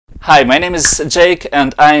Hi, my name is Jake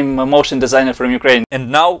and I'm a motion designer from Ukraine.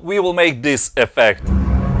 And now we will make this effect.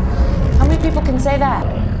 How many people can say that?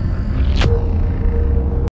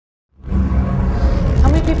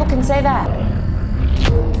 How many people can say that?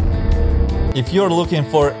 If you're looking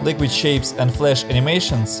for liquid shapes and flash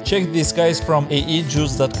animations, check these guys from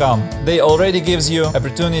aejuice.com. They already gives you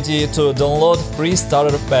opportunity to download free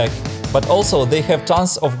starter pack, but also they have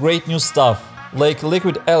tons of great new stuff, like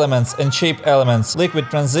liquid elements and shape elements, liquid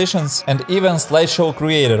transitions, and even slideshow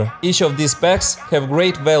creator. Each of these packs have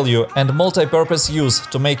great value and multi-purpose use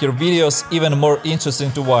to make your videos even more interesting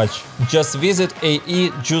to watch. Just visit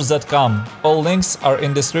aejuice.com. All links are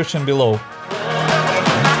in description below.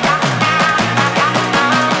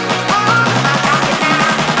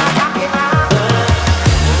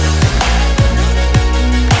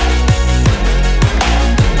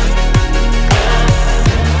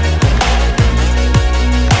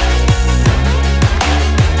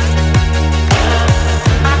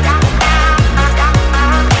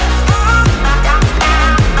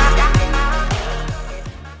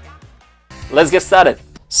 Let's get started.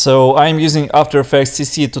 So I'm using After Effects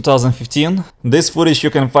CC 2015. This footage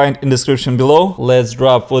you can find in description below. Let's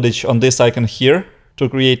drop footage on this icon here to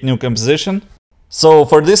create new composition. So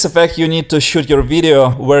for this effect you need to shoot your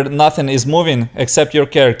video where nothing is moving except your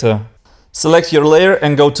character. Select your layer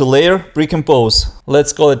and go to Layer, Pre-Compose.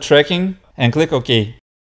 Let's call it Tracking and click OK.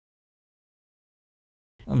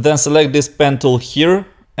 Then select this pen tool here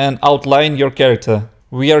and outline your character.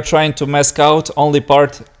 We are trying to mask out only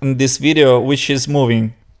part in this video which is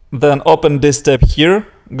moving. Then open this tab here,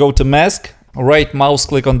 go to Mask, right mouse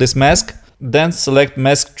click on this mask, then select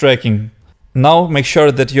Mask Tracking. Now make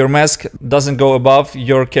sure that your mask doesn't go above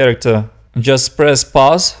your character. Just press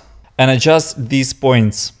pause and adjust these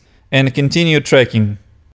points and continue tracking.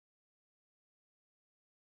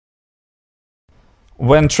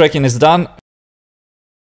 When tracking is done,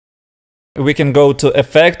 we can go to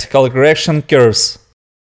Effect, Color Correction, Curves.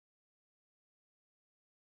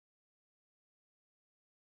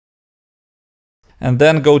 And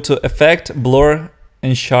then go to Effect, Blur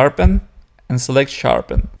and Sharpen and select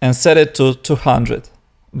Sharpen and set it to 200.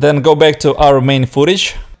 Then go back to our main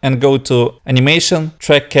footage and go to Animation,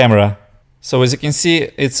 Track Camera. So as you can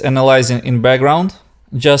see, it's analyzing in background.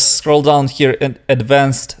 Just scroll down here in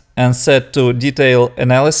Advanced and set to Detail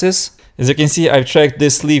Analysis. As you can see, I've tracked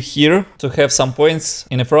this leaf here to have some points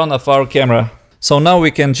in front of our camera. So now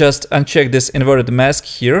we can just uncheck this inverted mask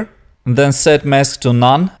here and then set mask to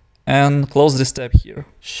None. And close this tab here.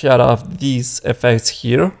 Shut off these effects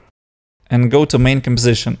here and go to main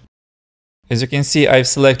composition. As you can see, I've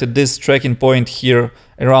selected this tracking point here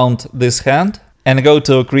around this hand and go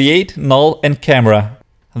to Create, Null and Camera.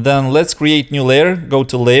 Then let's create new layer. Go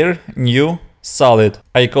to Layer, New, Solid.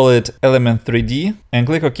 I call it Element 3D and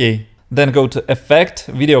click OK. Then go to Effect,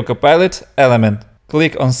 Video Copilot, Element.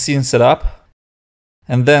 Click on Scene Setup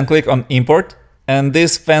and then click on Import. And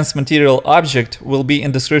this fence material object will be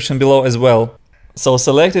in description below as well. So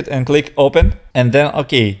select it and click Open and then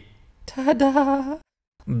OK. Ta-da!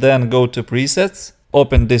 Then go to Presets,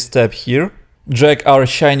 open this tab here, drag our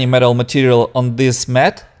shiny metal material on this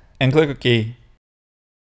mat and click OK.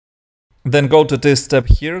 Then go to this tab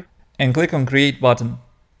here and click on Create button.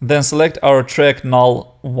 Then select our track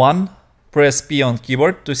Null 1, press P on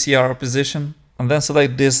keyboard to see our position. And then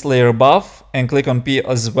select this layer above and click on P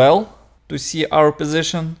as well to see our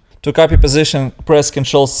position. To copy position, press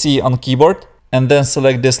Ctrl C on keyboard and then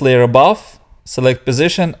select this layer above, select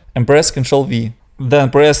position and press Ctrl V. Then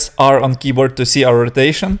press R on keyboard to see our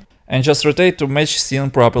rotation and just rotate to match scene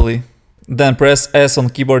properly. Then press S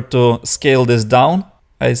on keyboard to scale this down.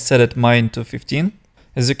 I set mine to 15.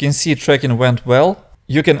 As you can see, tracking went well.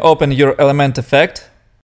 You can open your element effect,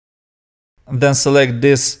 then select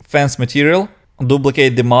this fence material,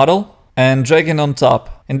 duplicate the model and drag it on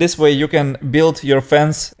top. In this way you can build your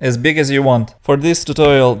fence as big as you want. For this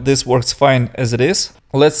tutorial this works fine as it is.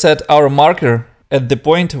 Let's set our marker at the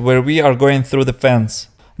point where we are going through the fence.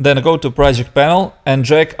 Then go to Project Panel and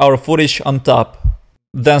drag our footage on top.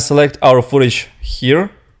 Then select our footage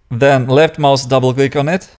here. Then left mouse double click on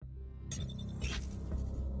it.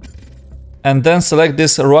 And then select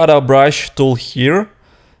this Rada brush tool here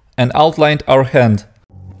and outline our hand.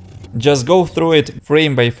 Just go through it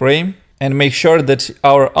frame by frame and make sure that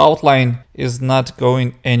our outline is not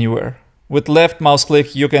going anywhere. With left mouse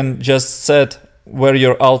click you can just set where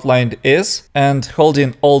your outline is, and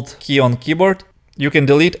holding Alt key on keyboard you can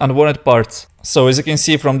delete unwanted parts. So as you can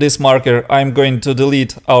see from this marker, I'm going to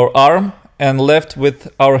delete our arm and left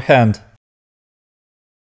with our hand.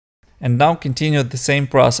 And now continue the same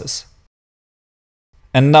process.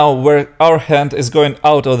 And now where our hand is going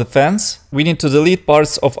out of the fence, we need to delete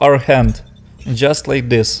parts of our hand, just like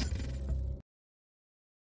this.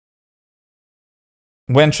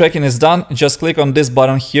 When tracking is done, just click on this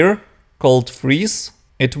button here, called freeze.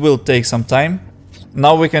 It will take some time.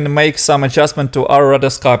 Now we can make some adjustment to our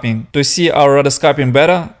rotoscoping. To see our rotoscoping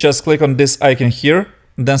better, just click on this icon here,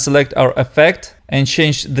 then select our effect and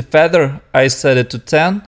change the feather. I set it to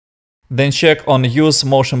 10. Then check on use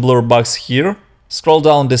motion blur box here. Scroll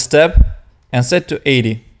down this tab and set to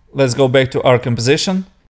 80. Let's go back to our composition.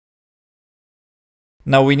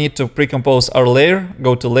 Now we need to pre-compose our layer.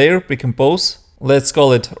 Go to layer, pre-compose. Let's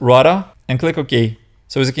call it Rota and click OK.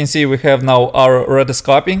 So as you can see, we have now our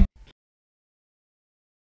rotoscoping.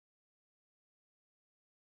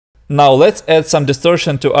 Now let's add some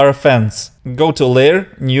distortion to our fence. Go to layer,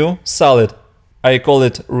 new, solid. I call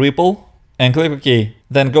it ripple and click OK.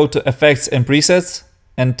 Then go to effects and presets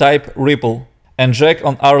and type ripple and drag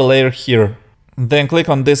on our layer here. Then click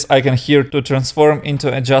on this icon here to transform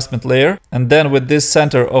into adjustment layer. And then with this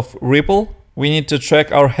center of ripple, we need to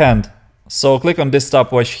track our hand. So click on this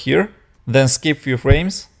stopwatch here, then skip few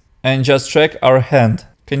frames and just track our hand.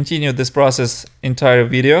 Continue this process entire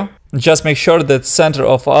video. Just make sure that center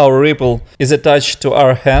of our ripple is attached to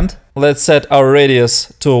our hand. Let's set our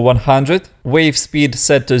radius to 100, wave speed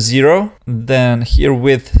set to 0, then here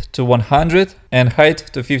width to 100 and height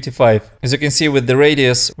to 55. As you can see with the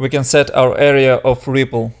radius, we can set our area of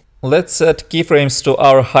ripple. Let's set keyframes to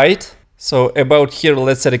our height. So about here,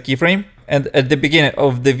 let's set a keyframe. And at the beginning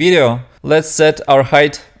of the video, let's set our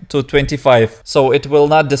height to 25, so it will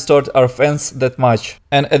not distort our fence that much.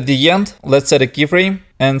 And at the end, let's set a keyframe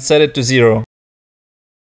and set it to 0.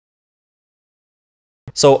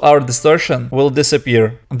 So our distortion will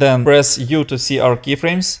disappear. Then press U to see our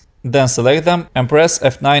keyframes, then select them and press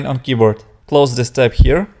F9 on keyboard. Close this tab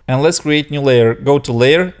here and let's create new layer. Go to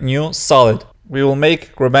layer, new, solid. We will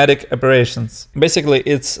make chromatic aberrations. Basically,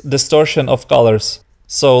 it's distortion of colors.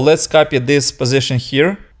 So let's copy this position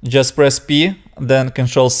here. Just press P, then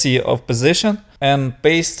Ctrl C of position and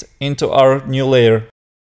paste into our new layer.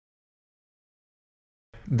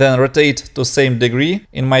 Then rotate to same degree.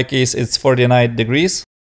 In my case, it's 49 degrees.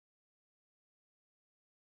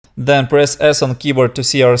 Then press S on keyboard to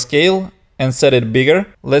see our scale and set it bigger.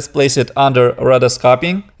 Let's place it under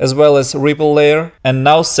rotoscoping as well as ripple layer and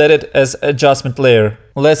now set it as adjustment layer.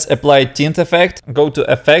 Let's apply tint effect. Go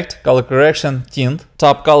to effect, color correction, tint.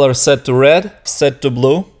 Top color set to red, set to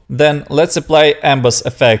blue. Then let's apply emboss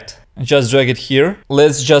effect. Just drag it here.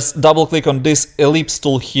 Let's just double click on this ellipse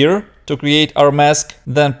tool here to create our mask.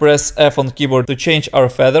 Then press F on keyboard to change our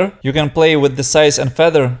feather. You can play with the size and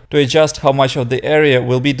feather to adjust how much of the area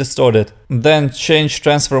will be distorted. Then change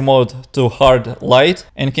transfer mode to hard light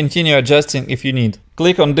and continue adjusting if you need.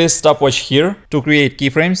 Click on this stopwatch here to create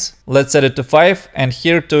keyframes. Let's set it to 5 and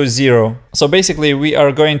here to 0. So basically we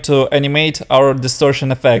are going to animate our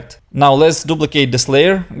distortion effect. Now let's duplicate this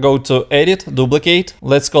layer. Go to edit, duplicate.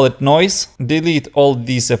 Let's call it noise. Delete all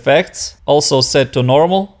these effects. Also set to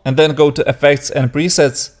normal. And then go to effects and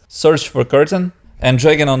presets. Search for curtain and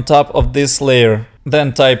drag it on top of this layer.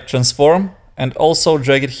 Then type transform and also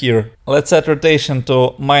drag it here. Let's set rotation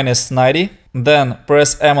to -90. Then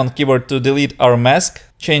press M on keyboard to delete our mask,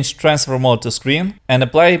 change transfer mode to screen and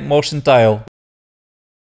apply motion tile.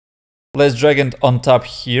 Let's drag it on top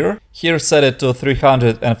here. Here set it to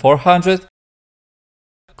 300 and 400.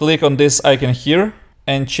 Click on this icon here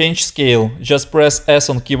and change scale. Just press S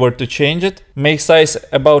on keyboard to change it. Make size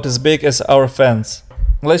about as big as our fence.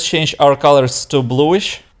 Let's change our colors to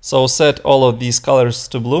bluish. So set all of these colors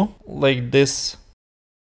to blue, like this.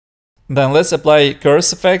 Then let's apply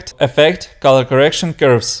curves effect, color correction,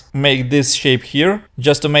 curves. Make this shape here,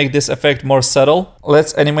 just to make this effect more subtle.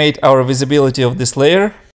 Let's animate our visibility of this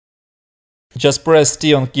layer. Just press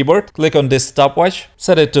T on keyboard, click on this stopwatch,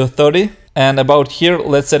 set it to 30, and about here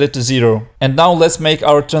let's set it to 0. And now let's make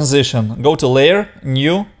our transition. Go to layer,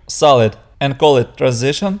 new, solid, and call it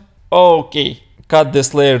transition. Okay, cut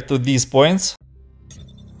this layer to these points.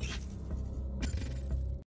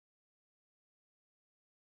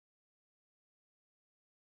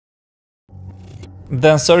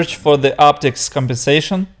 Then search for the optics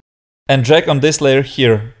compensation and drag on this layer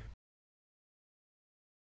here.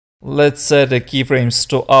 Let's set the keyframes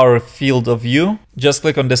to our field of view. Just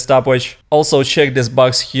click on the stopwatch. Also check this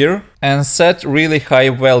box here and set really high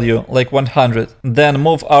value, like 100. Then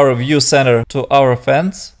move our view center to our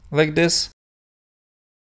fence, like this.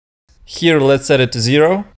 Here let's set it to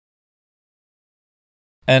 0.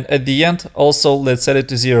 And at the end also let's set it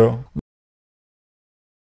to 0.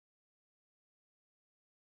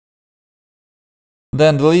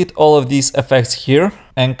 Then delete all of these effects here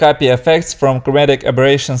and copy effects from chromatic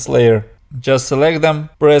aberrations layer. Just select them,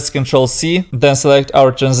 press Ctrl C, then select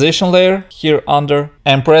our transition layer here under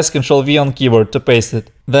and press Ctrl V on keyboard to paste it.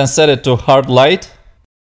 Then set it to hard light.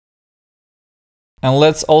 And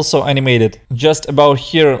let's also animate it. Just about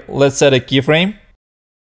here, let's set a keyframe.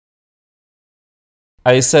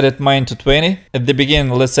 I set it mine to 20. At the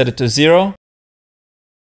beginning, let's set it to 0.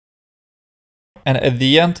 And at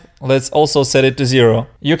the end, let's also set it to 0.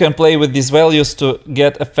 You can play with these values to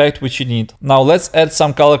get effect which you need. Now let's add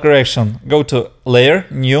some color correction. Go to Layer,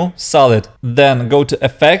 New, Solid. Then go to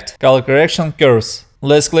Effect, Color Correction, Curves.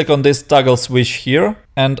 Let's click on this toggle switch here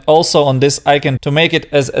and also on this icon to make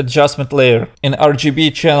it as adjustment layer. In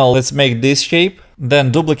RGB channel, let's make this shape.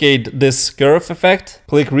 Then duplicate this curve effect.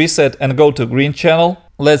 Click Reset and go to Green channel.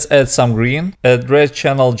 Let's add some green. At Red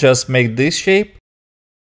channel, just make this shape.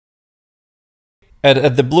 And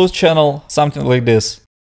at the blue channel, something like this.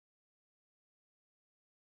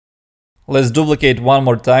 Let's duplicate one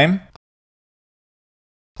more time.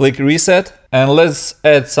 Click Reset and let's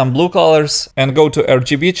add some blue colors and go to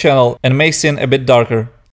RGB channel and make scene a bit darker.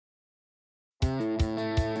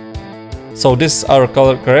 So this is our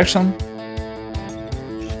color correction.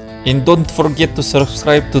 And don't forget to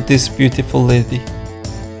subscribe to this beautiful lady.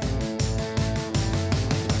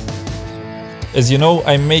 As you know,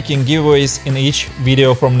 I'm making giveaways in each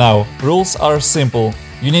video from now. Rules are simple.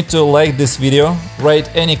 You need to like this video, write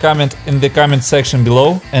any comment in the comment section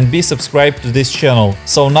below and be subscribed to this channel.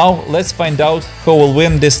 So now let's find out who will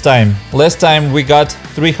win this time. Last time we got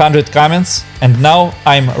 300 comments and now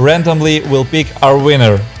I'm randomly will pick our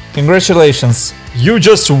winner. Congratulations! You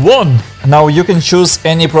just won! Now you can choose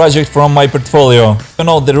any project from my portfolio. You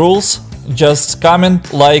know the rules. Just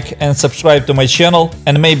comment, like and subscribe to my channel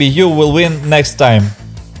and maybe you will win next time.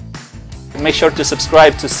 Make sure to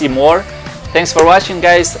subscribe to see more. Thanks for watching,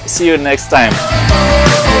 guys. See you next time.